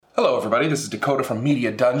everybody. This is Dakota from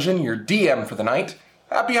Media Dungeon, your DM for the night.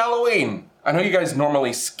 Happy Halloween! I know you guys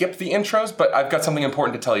normally skip the intros, but I've got something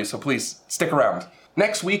important to tell you, so please stick around.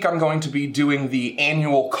 Next week, I'm going to be doing the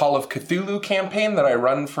annual Call of Cthulhu campaign that I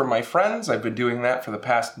run for my friends. I've been doing that for the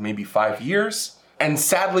past maybe 5 years. And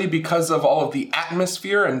sadly, because of all of the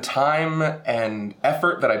atmosphere and time and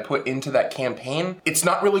effort that I put into that campaign, it's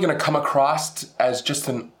not really going to come across as just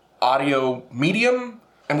an audio medium.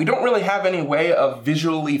 And we don't really have any way of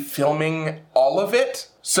visually filming all of it.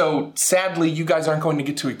 So sadly, you guys aren't going to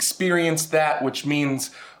get to experience that, which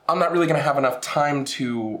means I'm not really going to have enough time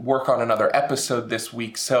to work on another episode this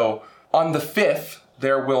week. So on the 5th,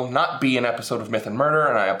 there will not be an episode of Myth and Murder,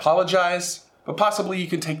 and I apologize. But possibly you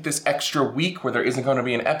can take this extra week where there isn't going to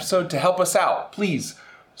be an episode to help us out. Please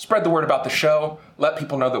spread the word about the show. Let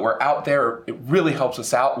people know that we're out there. It really helps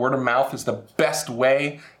us out. Word of mouth is the best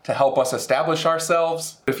way to help us establish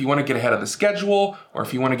ourselves. If you want to get ahead of the schedule, or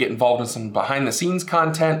if you want to get involved in some behind-the-scenes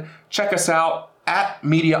content, check us out at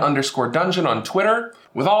media_dungeon on Twitter.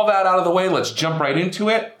 With all that out of the way, let's jump right into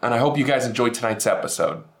it, and I hope you guys enjoyed tonight's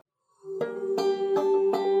episode.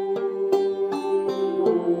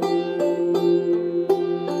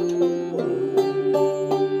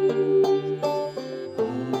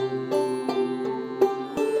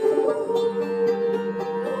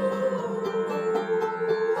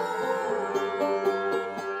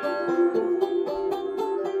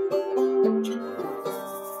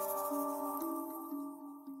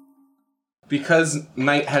 Because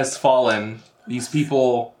night has fallen, these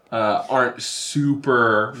people aren't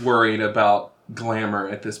super worried about glamour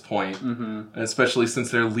at this point, especially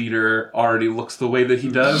since their leader already looks the way that he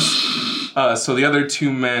does. So the other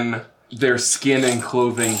two men, their skin and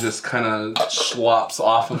clothing just kind of slops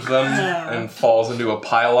off of them and falls into a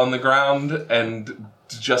pile on the ground, and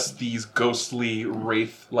just these ghostly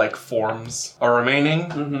wraith-like forms are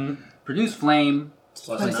remaining. Produce flame.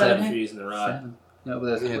 Plus 7 for using the rod. No,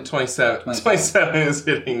 but that's 27. 27 is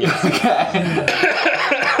hitting you. Okay.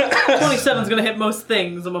 27's gonna hit most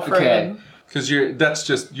things, I'm afraid. Okay. Because you're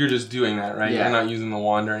just doing that, right? Yeah. You're not using the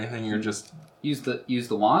wand or anything. You're just Use the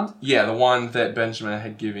wand? the wand that Benjamin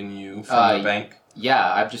had given you from the bank.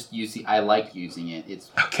 Yeah, I've just used I like using it.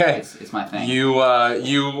 It's Okay. It's my thing.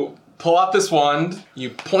 You pull out this wand,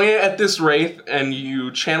 you point it at this wraith, and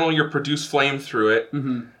you channel your produce flame through it.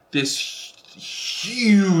 This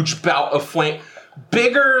huge bout of flame.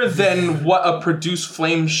 Bigger than what a produce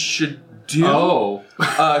flame should do. Oh.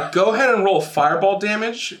 Go ahead and roll fireball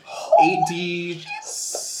damage.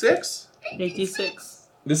 8d6? 86.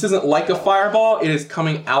 This isn't like a fireball. It is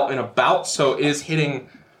coming out and about, so it is hitting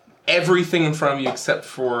everything in front of you except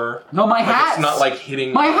for... No, my hats! It's not like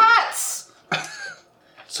hitting... My hats!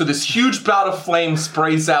 So this huge bout of flame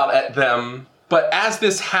sprays out at them. But as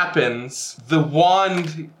this happens, the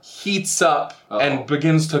wand heats up and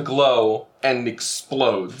begins to glow and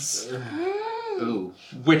explodes. Ooh.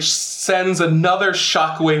 Which sends another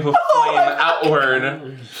shockwave of flame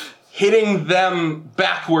outward, hitting them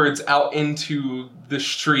backwards out into the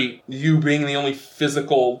street. You being the only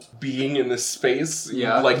physical being in this space, you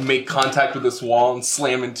make contact with this wall and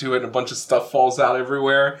slam into it, and a bunch of stuff falls out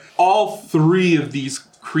everywhere. All three of these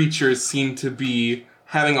creatures seem to be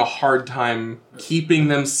having a hard time keeping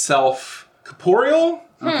themselves corporeal.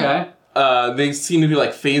 Okay. They seem to be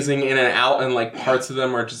phasing in and out, and parts of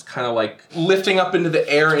them are just kind of lifting up into the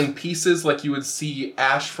air in pieces like you would see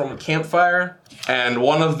ash from a campfire. And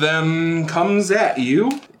one of them comes at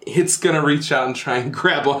you. It's gonna reach out and try and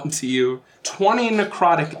grab onto you. 20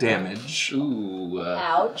 necrotic damage. Ooh.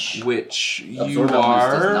 Ouch. Which you Absorb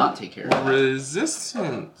Elements does are not take care of.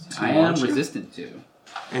 resistant to. I am resistant to.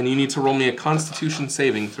 And you need to roll me a Constitution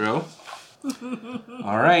saving throw.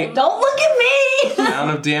 All right. Don't look at me! The amount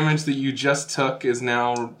of damage that you just took is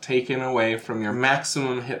now taken away from your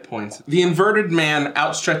maximum hit points. The inverted man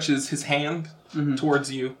outstretches his hand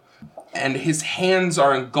towards you, and his hands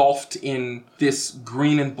are engulfed in this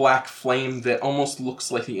green and black flame that almost looks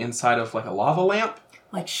like the inside of a lava lamp.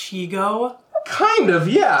 Like Shigo? Kind of,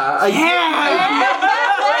 yeah. I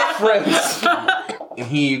reference. And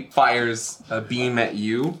he fires a beam at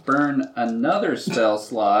you. Burn another spell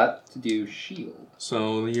slot to do shield.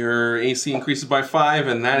 So your AC increases by 5,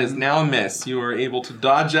 and that is now a miss. You are able to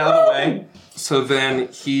dodge out of the way. So then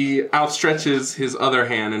he outstretches his other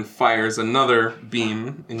hand and fires another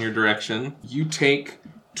beam in your direction. You take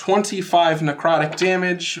 25 necrotic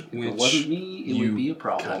damage, which If it wasn't me, it would be a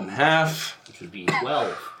cut in problem. half. Which would be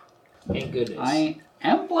 12. Thank goodness. I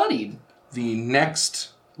am bloodied. The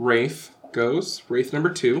next wraith goes, wraith number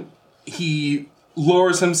 2. He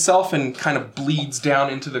lowers himself and kind of bleeds down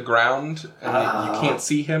into the ground, and you can't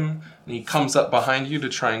see him. And he comes up behind you to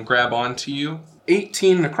try and grab onto you.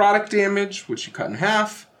 18 necrotic damage, which you cut in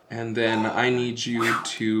half. And then I need you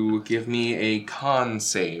to give me a con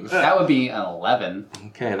save. That would be an 11.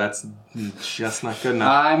 Okay, that's just not good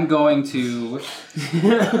enough. I'm going to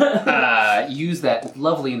use that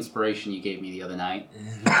lovely inspiration you gave me the other night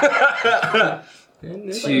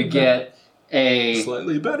to get a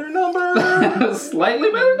Slightly better number.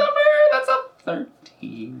 slightly better number. That's a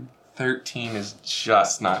 13. 13 is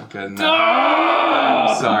just not good enough.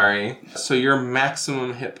 I'm sorry. So your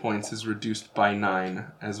maximum hit points is reduced by 9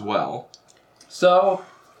 as well. So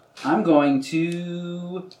I'm going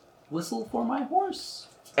to whistle for my horse.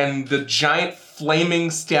 And the giant flaming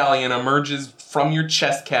stallion emerges from your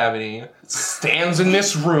chest cavity, stands in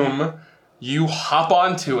this room. You hop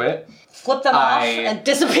onto it. Flip them off and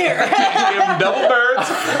disappear. Give him double birds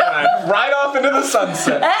and ride off into the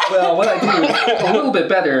sunset. Well, what I do a little bit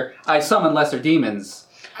better, I summon lesser demons.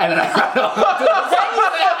 And then I ride off.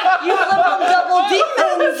 You flip on double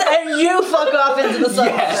demons and you fuck off into the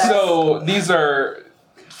sunset. Yes. So these are...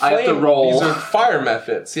 I have to roll. These are fire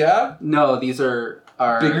methods, yeah? No, these are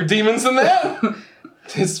Bigger demons than that?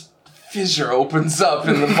 This fissure opens up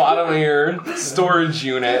in the bottom of your storage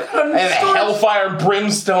unit, and hellfire and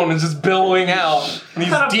brimstone is just billowing out. And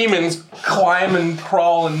these demons climb and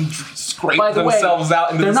crawl and scrape themselves out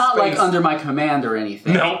into they're the not space. like under my command or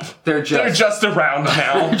anything. Nope. They're just around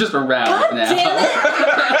now. they're just around God now. damn it.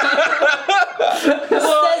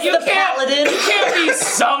 Says the paladin. You can't be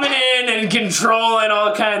summoning and controlling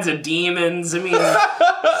all kinds of demons. I mean,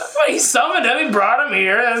 well, he summoned them, he brought them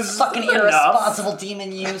here. That's Fucking enough. irresponsible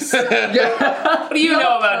demon use. What do you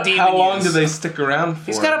know about demon How long use? do they stick around for?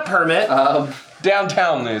 He's got a permit.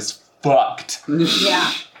 Downtown is fucked.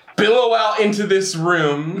 Yeah. Billow out into this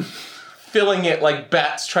room, filling it like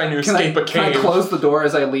bats trying to escape a Can I cave. close the door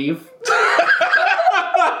as I leave?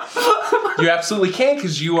 You absolutely can,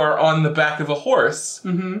 because you are on the back of a horse.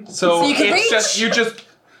 Mm-hmm. So you can it's reach. just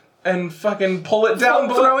and fucking pull it down.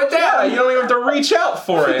 Throw it down. Yeah, you don't even have to reach out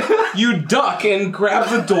for it. You duck and grab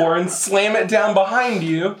the door and slam it down behind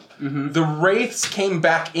you. Mm-hmm. The wraiths came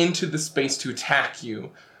back into the space to attack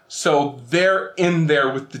you. So they're in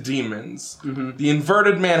there with the demons. Mm-hmm. The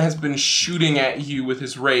inverted man has been shooting at you with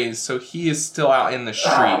his rays, so he is still out in the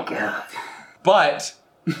street. Oh, God. But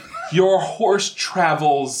your horse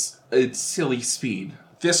travels at silly speed.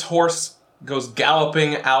 This horse goes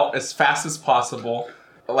galloping out as fast as possible.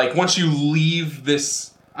 Like, once you leave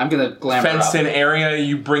this I'm gonna glamour fenced-in up. area,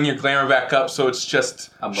 you bring your glamour back up, so it's just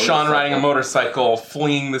Sean riding a motorcycle,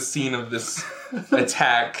 fleeing the scene of this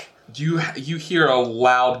attack. You hear a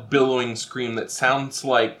loud billowing scream that sounds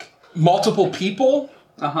like multiple people.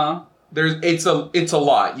 Uh-huh. It's a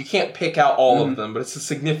lot. You can't pick out all of them, but it's a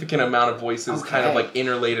significant amount of voices kind of like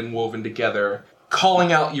interlaid and woven together,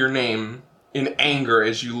 calling out your name in anger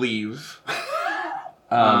as you leave.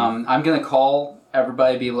 I'm gonna call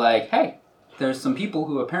everybody, be like, hey, there's some people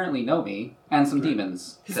who apparently know me, and some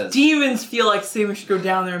demons. Because demons feel like Sam should go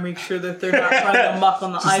down there and make sure that they're not running amok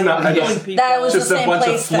on the island and killing people. That was Just the a same bunch of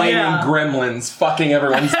place that- flaming Yeah. gremlins fucking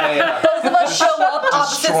everyone's day up. Both of us show up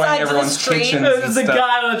opposite Destroying sides of the everyone's street. kitchens. There's a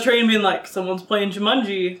guy on the train being like, someone's playing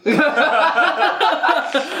Jumanji.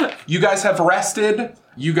 You guys have rested.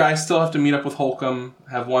 You guys still have to meet up with Holcomb,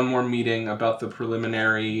 have one more meeting about the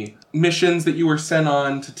preliminary missions that you were sent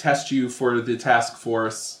on to test you for the task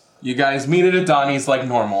force. You guys meet at Donnie's like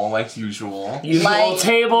normal, like usual. Usual Like-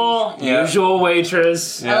 table, Yeah. usual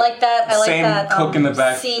waitress. Yeah. I like that. I like Same that. cook in the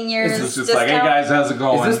back. Seniors It's just discount. like, hey guys, how's it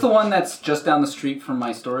going? Is this the one that's just down the street from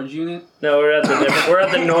my storage unit? No, we're at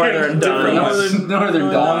the northern Different Donnie's. one. Northern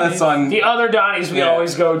The one that's on The other Donnie's we Yeah.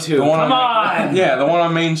 always go to. the one Come on on! yeah, the one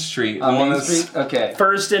on Main Street. The On one Main that's Street? Okay.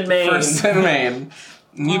 First in Maine. first in Maine.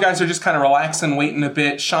 And you guys are just kind of relaxing, waiting a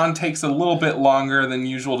bit. Sean takes a little bit longer than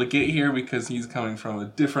usual to get here because he's coming from a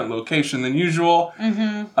different location than usual.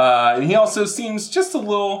 Mm-hmm. And he also seems just a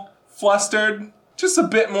little flustered, just a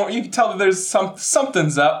bit more. You can tell that there's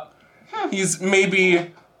something's up. He's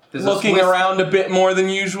maybe There's looking around a bit more than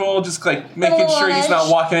usual, just like making sure he's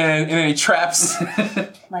not walking in any traps.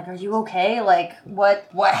 Like, are you okay? Like, what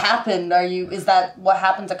happened? Is that what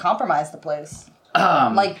happened to compromise the place?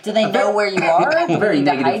 Like, do they know where you are? A very Do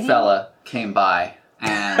they hide negative you? fella came by,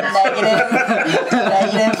 and Negative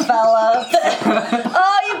fella.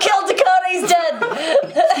 Oh, you killed Dakota. He's dead.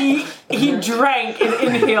 He drank and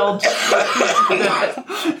inhaled.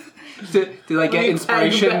 did I get me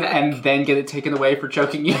inspiration pat you back. and then get it taken away for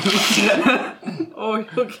choking you? Oh,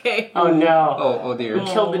 okay. Oh no. Oh dear.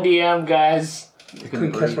 Killed the DM, guys. I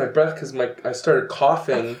couldn't catch my breath because I started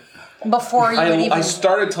coughing Before you would even... I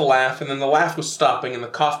started to laugh, and then the laugh was stopping, and the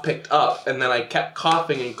cough picked up, and then I kept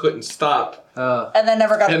coughing and couldn't stop. And then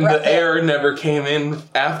never got and the air never came in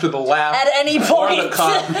after the laugh. At any point. Or the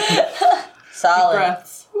cough. Solid. Deep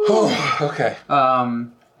breaths. Okay.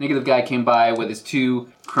 Negative guy came by with his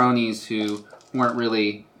 2 cronies who weren't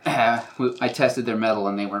really... I tested their metal,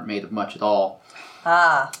 and they weren't made of much at all.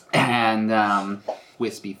 Ah. And,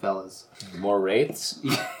 wispy fellas. More wraiths?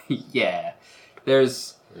 Yeah.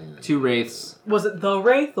 There's 2 wraiths. Was it the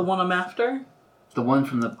Wraith, the one I'm after? The one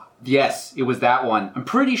from the... Yes, it was that one. I'm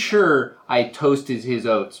pretty sure I toasted his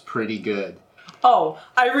oats pretty good. Oh,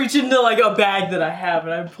 I reach into like a bag that I have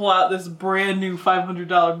and I pull out this brand new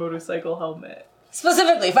 $500 motorcycle helmet.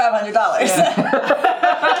 Specifically $500.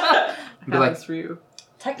 Yeah. Be like, for you.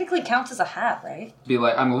 Technically counts as a hat, right? Be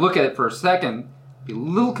like, I'm gonna look at it for a second, be a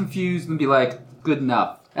little confused, and be like, good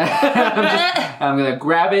enough. I'm gonna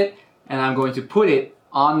grab it and I'm going to put it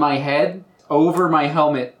on my head over my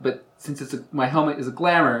helmet, but since my helmet is a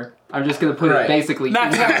glamour, I'm just gonna put it basically in my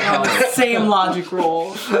helmet. Same logic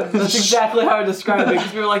roll. That's exactly how I described it.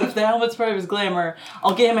 Because we were like, if the helmet's part of his glamour,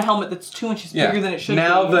 I'll get him a helmet that's 2 inches bigger than it should be.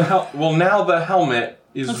 Now the helmet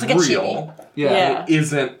is Looks like a real. Yeah. It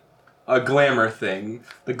isn't a glamour thing.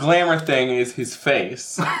 The glamour thing is his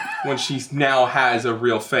face. When she now has a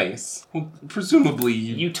real face. Well, presumably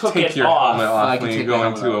you took take it your off. helmet I off can when you take go my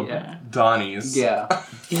into helmet a off, Donnie's. Yeah.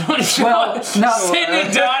 Well, no.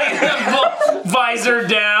 Sitting Donnie, the visor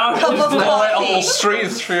down. Cup of coffee. All straight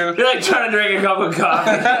through. You're like trying to drink a cup of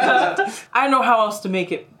coffee. I don't know how else to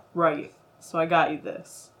make it right, so I got you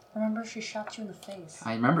this. Remember, she shot you in the face.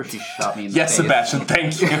 I remember she shot me in the Yes, face. Sebastian,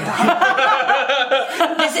 thank you.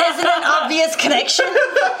 This isn't an obvious connection.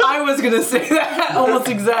 I was gonna say that almost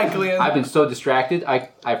exactly. I've been so distracted,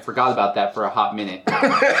 I forgot about that for a hot minute.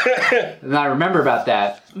 And I remember about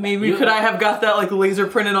that. Maybe could I have got that like laser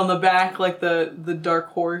printed on the back, like the dark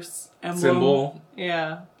horse emblem? Symbol.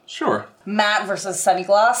 Yeah. Sure. Matte versus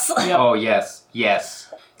Semi-Gloss. Yep. Oh, yes.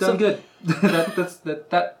 Done good.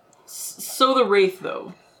 that. So the Wraith,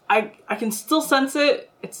 though. I can still sense it.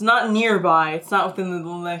 It's not nearby. It's not within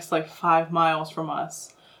the next, 5 miles from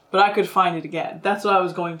us. But I could find it again. That's what I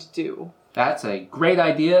was going to do. That's a great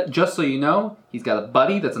idea. Just so you know, he's got a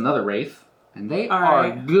buddy that's another Wraith. And they All are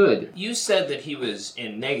right. good. You said that he was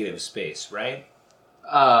in negative space, right?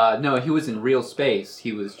 No, he was in real space.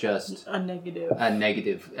 He was just A negative. a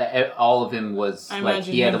negative. All of him was I like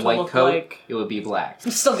imagine he had a him to white look coat. like- It would be black.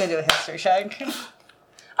 I'm still gonna do a history check.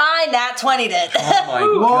 I nat 20'd it. Oh my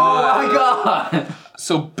Oh god. my god!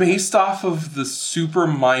 So based off of the super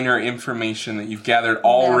minor information that you've gathered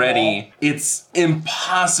already, it's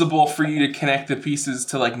impossible for you to connect the pieces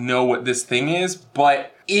to know what this thing is,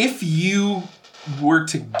 but if you were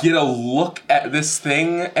to get a look at this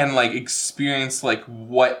thing and experience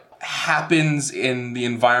what happens in the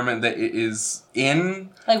environment that it is in,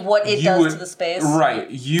 Like what it you does would- to the space. Right,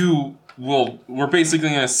 we're basically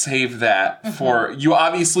going to save that for, you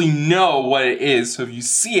obviously know what it is, so if you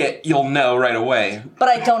see it, you'll know right away. But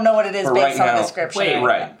I don't know what it is For based right on the now. description. Wait.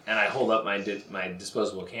 Right. And I hold up my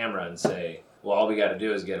disposable camera and say, "Well, all we got to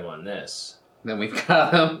do is get him on this. Then we've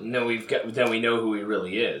got him. Then we know who he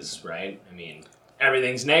really is, right? I mean,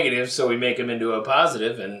 everything's negative, so we make him into a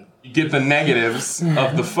positive, and You get the negatives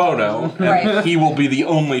of the photo, and Right. he will be the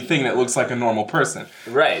only thing that looks like a normal person.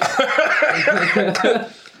 right."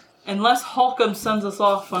 Unless Halcombe sends us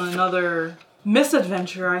off on another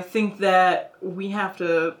misadventure, I think that we have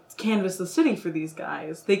to canvass the city for these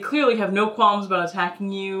guys. They clearly have no qualms about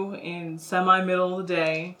attacking you in semi-middle of the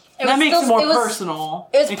day. It That was makes still- it more it was- personal.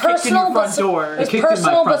 It was It kicked in personal, your but front door. it was It kicked in my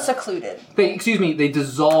personal but front- secluded. They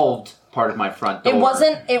dissolved part of my front door.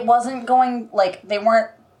 It wasn't going they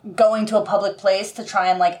weren't going to a public place to try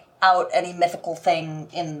and out any mythical thing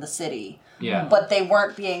in the city. Yeah. But they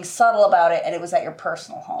weren't being subtle about it, and it was at your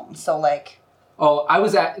personal home. So Oh, I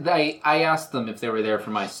asked them if they were there for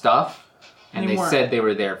my stuff, and They they weren't. said they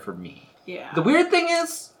were there for me. Yeah. The weird thing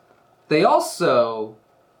is, they also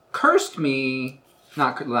cursed me,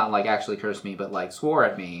 not actually cursed me, but swore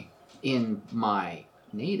at me in my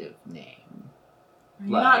native name. Are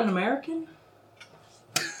you not an American?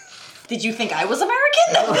 did you think I was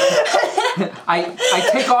American? I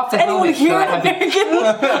take off the Anyone helmet. here so I have the-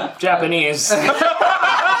 American? Japanese.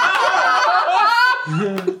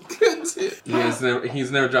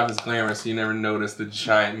 He's never dropped his glamour, so you never noticed the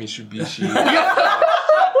giant Mitsubishi.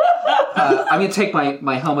 I'm gonna take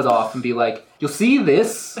my helmet off and be like, "You'll see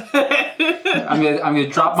this." I'm gonna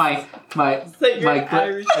drop my You're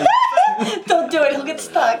Irish. Don't do it, he'll get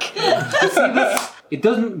stuck. It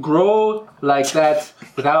doesn't grow like that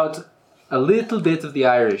without a little bit of the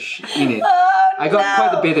Irish in it. Oh I got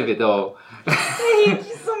quite a bit of it, though. I hate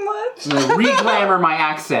you so much. I'm gonna re-glamour my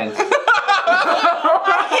accent.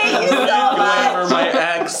 I hate you so Glamour much. my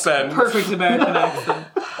accent. Perfect American accent.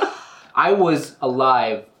 I was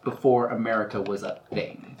alive before America was a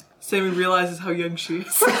thing. Sammy realizes how young she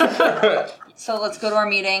is. So let's go to our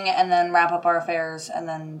meeting and then wrap up our affairs and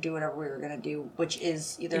then do whatever we were going to do, which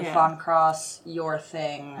is either Von Cross, your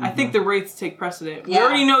thing. I think the Wraiths take precedent. We Yeah.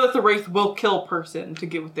 already know that the Wraith will kill person to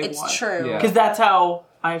get what they want. It's true. Yeah. Because that's how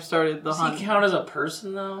I've started the Does hunt. he count as a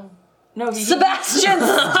person, though? No, Sebastian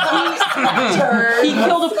Spectre. he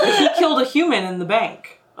killed a human in the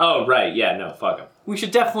bank. Oh, right. Yeah, no, fuck him. We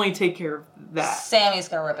should definitely take care of that. Sammy's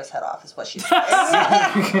going to rip his head off is what she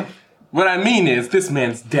said. What I mean is, this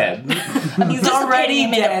man's dead. He's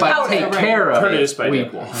already dead. But take care of Produced by it.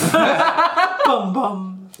 Dick Wolf. Bum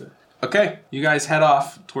bum. Okay, you guys head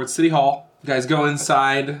off towards City Hall. You guys go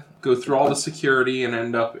inside, go through all the security, and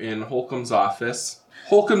end up in Holcomb's office.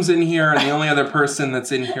 Holcomb's in here, and the only other person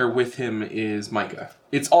that's in here with him is Micah.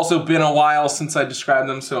 It's also been a while since I described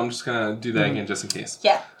them, so I'm just gonna do that again just in case.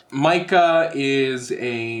 Yeah. Micah is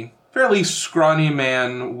a fairly scrawny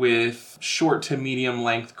man with short to medium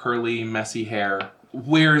length, curly, messy hair.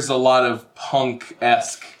 Wears a lot of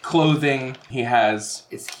punk-esque clothing. He has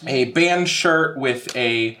a band shirt with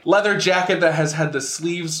a leather jacket that has had the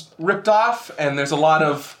sleeves ripped off, and there's a lot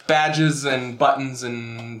of badges and buttons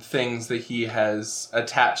and things that he has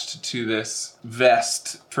attached to this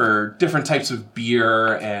vest for different types of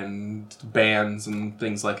beer and bands and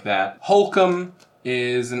things like that. Holcomb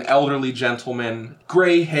is an elderly gentleman,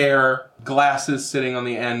 gray hair, glasses sitting on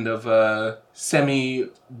the end of a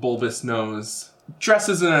semi-bulbous nose.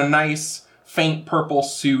 Dresses in a nice, faint purple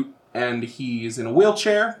suit, and he's in a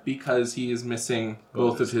wheelchair because he is missing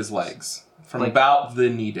both of his legs from about the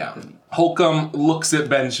knee down. Holcomb looks at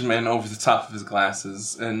Benjamin over the top of his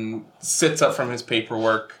glasses and sits up from his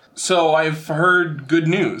paperwork. So I've heard good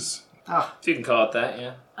news. If you can call it that,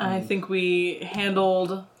 yeah. I think we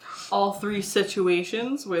handled all three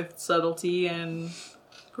situations with subtlety and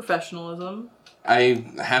professionalism. I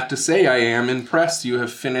have to say I am impressed. You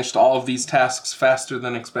have finished all of these tasks faster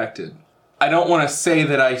than expected. I don't want to say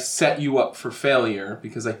that I set you up for failure,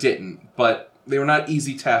 because I didn't, but they were not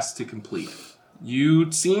easy tasks to complete.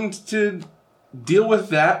 You seemed to deal with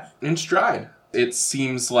that in stride. It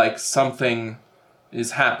seems like something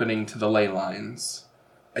is happening to the ley lines.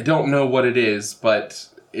 I don't know what it is, but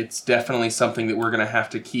it's definitely something that we're going to have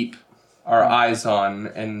to keep our eyes on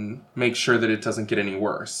and make sure that it doesn't get any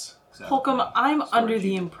worse. Holcomb, I'm under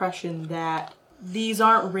the impression that these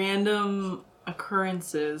aren't random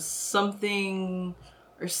occurrences. Something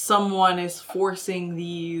or someone is forcing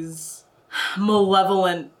these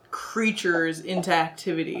malevolent creatures into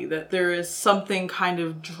activity. That there is something kind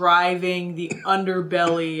of driving the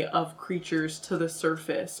underbelly of creatures to the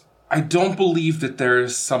surface. I don't believe that there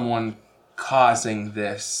is someone causing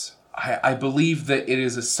this. I believe that it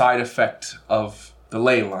is a side effect of the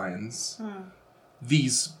ley lines.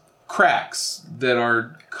 These cracks that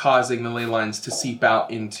are causing the ley lines to seep out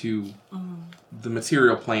into the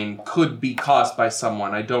material plane could be caused by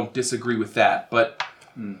someone. I don't disagree with that, but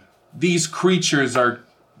these creatures are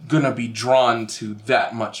gonna be drawn to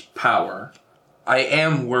that much power. I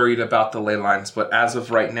am worried about the ley lines, but as of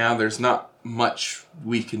right now, there's not much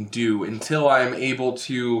we can do until I am able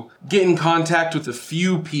to get in contact with a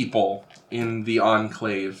few people in the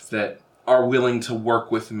Enclave that are willing to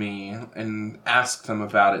work with me and ask them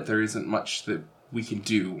about it. There isn't much that we can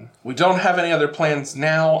do. We don't have any other plans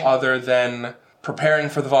now other than preparing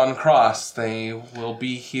for the Von Cross. They will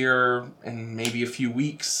be here in maybe a few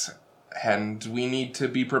weeks, and we need to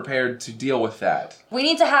be prepared to deal with that. We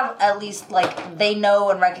need to have at least, they know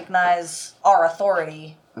and recognize our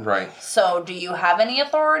authority. Right. So, do you have any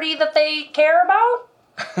authority that they care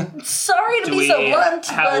about? Sorry to Do be we so blunt,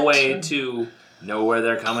 have but a way to know where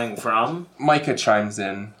they're coming from? Micah chimes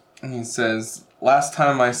in, and he says, last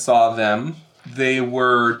time I saw them, they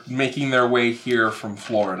were making their way here from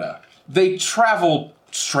Florida. They travel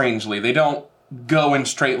strangely. They don't go in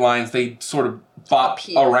straight lines. They sort of bop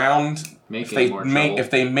around. If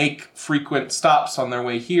they make frequent stops on their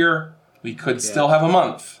way here, we could still have a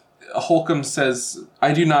month. Holcomb says,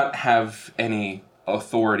 I do not have any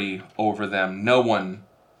authority over them. No one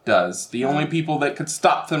does. The only people that could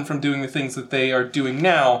stop them from doing the things that they are doing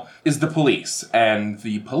now is the police. And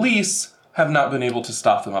the police have not been able to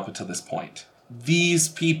stop them up until this point. These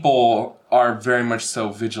people are very much so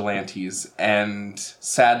vigilantes, and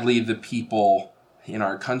sadly the people in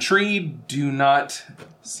our country do not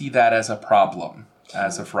see that as a problem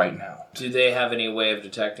as of right now. Do they have any way of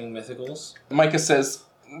detecting mythicals? Micah says,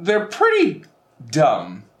 they're pretty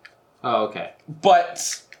dumb. Oh, okay.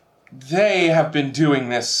 But they have been doing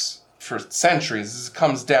this for centuries. This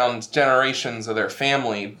comes down to generations of their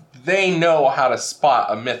family. They know how to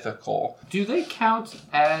spot a mythical. Do they count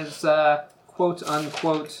as,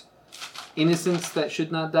 quote-unquote, innocents that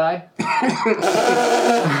should not die?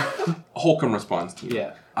 Holcomb responds to you.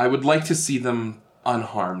 Yeah. I would like to see them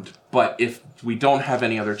unharmed, but if we don't have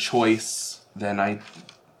any other choice, then I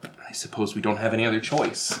suppose we don't have any other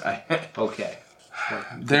choice. Okay.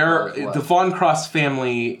 The Von Cross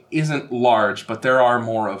family isn't large, but there are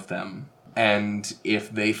more of them. And if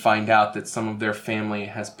they find out that some of their family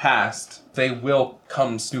has passed, they will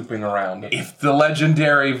come snooping around. If the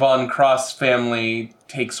legendary Von Cross family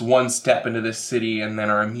takes one step into this city and then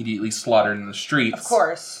are immediately slaughtered in the streets... Of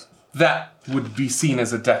course. That would be seen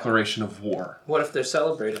as a declaration of war. What if they're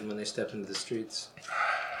celebrated when they step into the streets?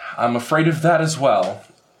 I'm afraid of that as well.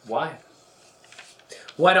 Why?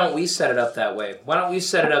 Why don't we set it up that way? Why don't we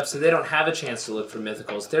set it up so they don't have a chance to look for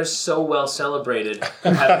mythicals? They're so well celebrated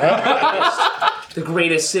as the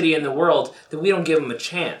greatest city in the world that we don't give them a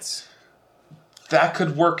chance. That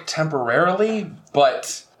could work temporarily,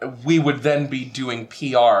 but we would then be doing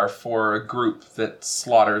PR for a group that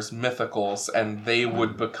slaughters mythicals, and they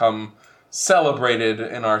would become celebrated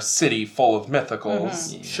in our city full of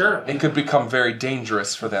mythicals. Mm-hmm. Sure. It could become very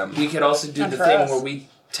dangerous for them. We could also do the thing where we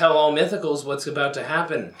tell all mythicals what's about to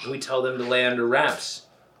happen. We tell them to lay under wraps.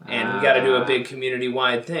 And we got to do a big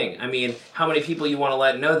community-wide thing. I mean, how many people you want to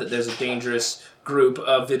let know that there's a dangerous group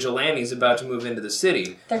of vigilantes about to move into the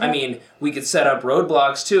city? I mean, we could set up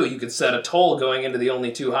roadblocks, too. You could set a toll going into the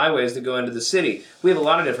only two highways that go into the city. We have a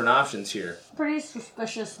lot of different options here. Pretty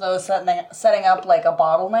suspicious, though, setting up, like, a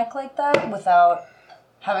bottleneck like that without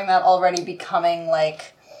having that already becoming,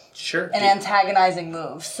 like... Sure. An antagonizing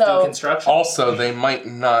move. So construction. Also, they might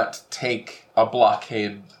not take a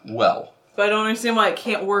blockade well. But I don't understand why it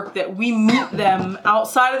can't work that we meet them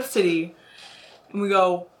outside of the city and we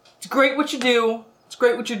go, it's great what you do. It's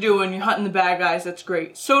great what you're doing. You're hunting the bad guys. That's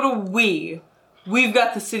great. So do we. We've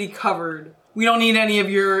got the city covered. We don't need any of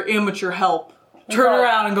your amateur help. Turn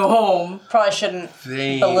around and go home. Probably shouldn't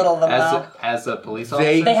belittle them, though. As a police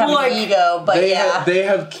officer? They have an ego, but they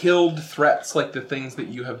have killed threats like the things that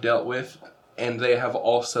you have dealt with, and they have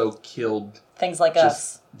also killed... things like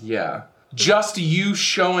us. Yeah. Just you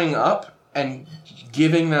showing up and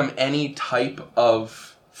giving them any type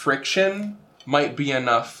of friction might be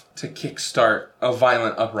enough to kickstart a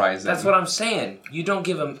violent uprising. That's what I'm saying. You don't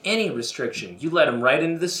give them any restriction. You let them right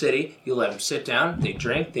into the city. You let them sit down. They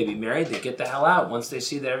drink. They be married. They get the hell out once they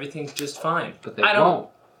see that everything's just fine. But they won't.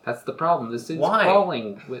 That's the problem. The city's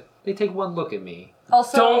crawling. They take one look at me.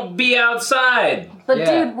 Also, don't be outside. But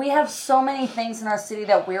dude, we have so many things in our city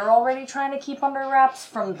that we're already trying to keep under wraps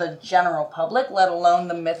from the general public, let alone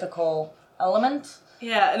the mythical element.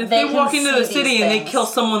 Yeah, and if they walk into the city and they kill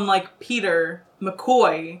someone like Peter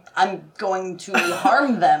McCoy, I'm going to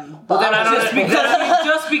harm them. Well, then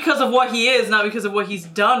just because of what he is, not because of what he's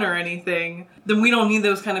done or anything, then we don't need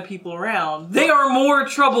those kind of people around. They are more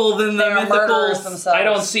trouble than the mythicals themselves. I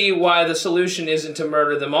don't see why the solution isn't to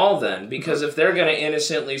murder them all then. Because if they're going to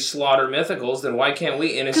innocently slaughter mythicals, then why can't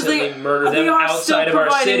we innocently murder them outside of our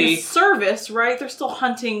city? Service, right? They're still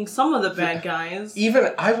hunting some of the bad guys.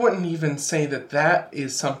 I wouldn't even say that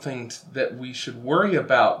is something that we should worry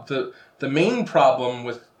about. The main problem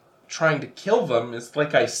with trying to kill them is,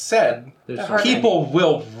 like I said, people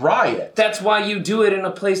will riot. That's why you do it in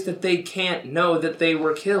a place that they can't know that they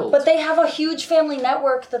were killed. But they have a huge family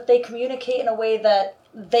network that they communicate in a way that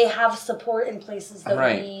they have support in places that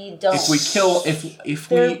we don't. If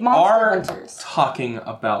we are talking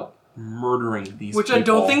about murdering these people... Which I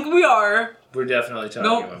don't think we are. We're definitely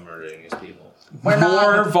talking about murdering these people.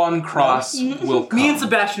 More Von Cross will come. Me and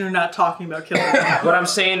Sebastian are not talking about killing them. What I'm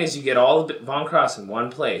saying is you get all the Von Cross in one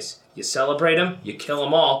place. You celebrate them, you kill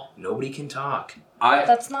them all, nobody can talk.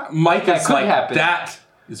 That's not... Mike is like, happen. That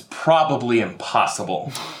is probably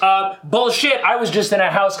impossible. Bullshit, I was just in a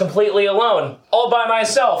house completely alone. All by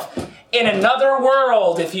myself. In another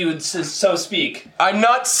world, if you would so speak. I'm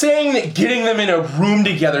not saying that getting them in a room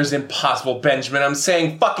together is impossible, Benjamin. I'm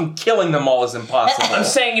saying fucking killing them all is impossible. I'm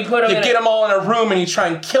saying you put them get them all in a room and you try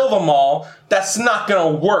and kill them all, that's not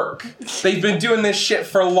gonna work. They've been doing this shit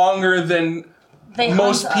for longer than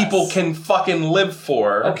most people can fucking live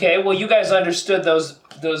for. Okay, well you guys understood those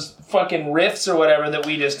fucking riffs or whatever that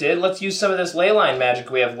we just did. Let's use some of this ley line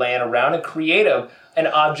magic we have laying around and create an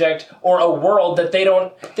object or a world that they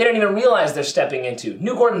don't even realize they're stepping into.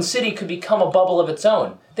 New Gordon City could become a bubble of its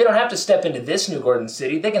own. They don't have to step into this New Gordon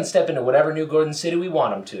City. They can step into whatever New Gordon City we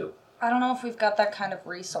want them to. I don't know if we've got that kind of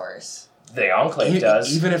resource. The Enclave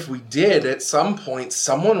does. Even if we did, at some point,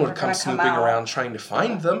 someone would come gonna come snooping out. around trying to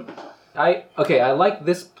find them. I like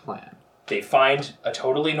this plan. They find a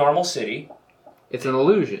totally normal city. It's an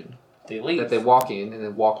illusion They leave. that they walk in and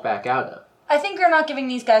then walk back out of. I think you're not giving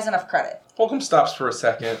these guys enough credit. Holcomb stops for a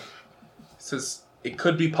second. Says, it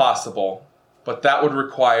could be possible, but that would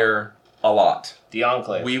require a lot. The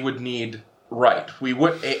Enclave. We would need... Right. We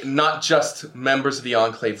would... Not just members of the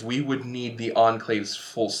Enclave. We would need the Enclave's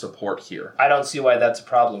full support here. I don't see why that's a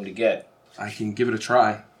problem to get. I can give it a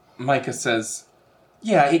try. Micah says,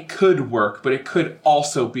 yeah, it could work, but it could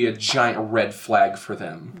also be a giant red flag for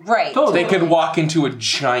them. Right. Totally. They could walk into a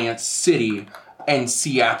giant city and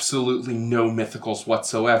see absolutely no mythicals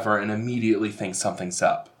whatsoever and immediately think something's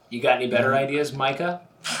up. You got any better ideas, Micah?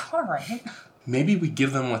 All right. Maybe we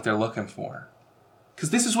give them what they're looking for. Because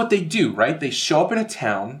this is what they do, right? They show up in a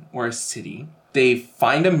town or a city, they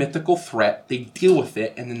find a mythical threat, they deal with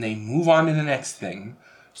it, and then they move on to the next thing.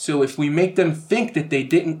 So if we make them think that they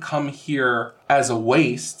didn't come here as a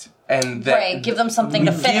waste, and that Right, give them something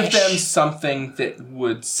to finish. give them something that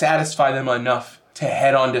would satisfy them enough to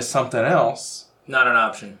head on to something else. Not an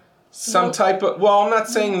option. Some type of... Well, I'm not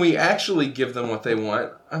saying we actually give them what they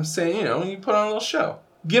want. I'm saying, you put on a little show.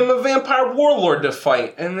 Give them a vampire warlord to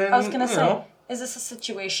fight, and then, I was gonna say, know. is this a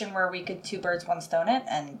situation where we could 2 birds, 1 stone it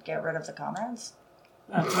and get rid of the comrades?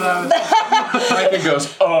 That's what I was Micah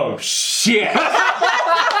goes, oh, shit.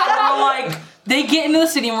 We're like, they get into the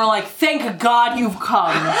city and we're like, thank God you've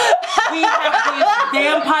come. We have these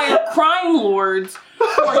vampire crime lords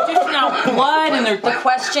who are dishing out blood and The they're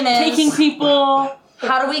question is, taking people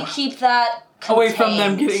how do we keep that contained? away from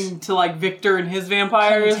them getting to like Victor and his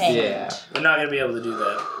vampires. Contained. Yeah. They're not going to be able to do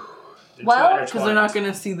that. They're Well, too Because they're not intertwined.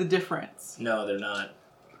 going to see the difference. No, they're not.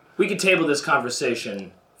 We could table this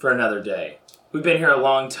conversation for another day. We've been here a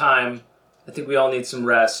long time. I think we all need some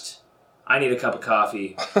rest. I need a cup of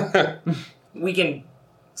coffee. We can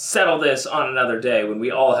settle this on another day when we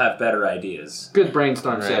all have better ideas. Good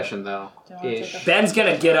brainstorm Right. session, though. Do you wanna take Ish. Ben's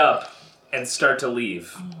going to get up and start to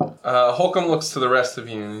leave. Holcomb looks to the rest of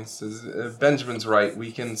you and he says, Benjamin's right.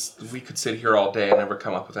 We could sit here all day and never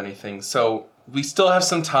come up with anything. So we still have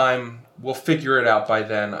some time. We'll figure it out by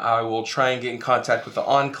then. I will try and get in contact with the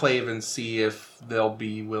Enclave and see if they'll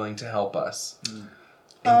be willing to help us.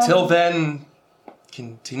 Until then,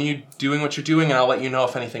 continue doing what you're doing and I'll let you know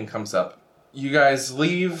if anything comes up. You guys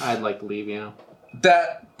leave. I'd like to leave, yeah.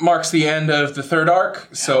 That marks the end of the 3rd arc.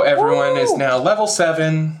 So everyone is now level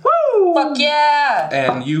 7. Fuck yeah!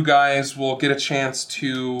 And you guys will get a chance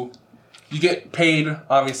to... You get paid,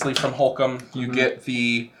 obviously, from Holcomb. You get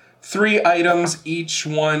the 3 items, each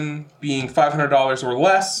one being $500 or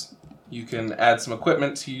less. You can add some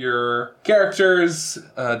equipment to your characters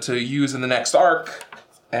to use in the next arc.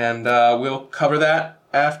 And we'll cover that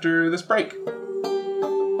after this break.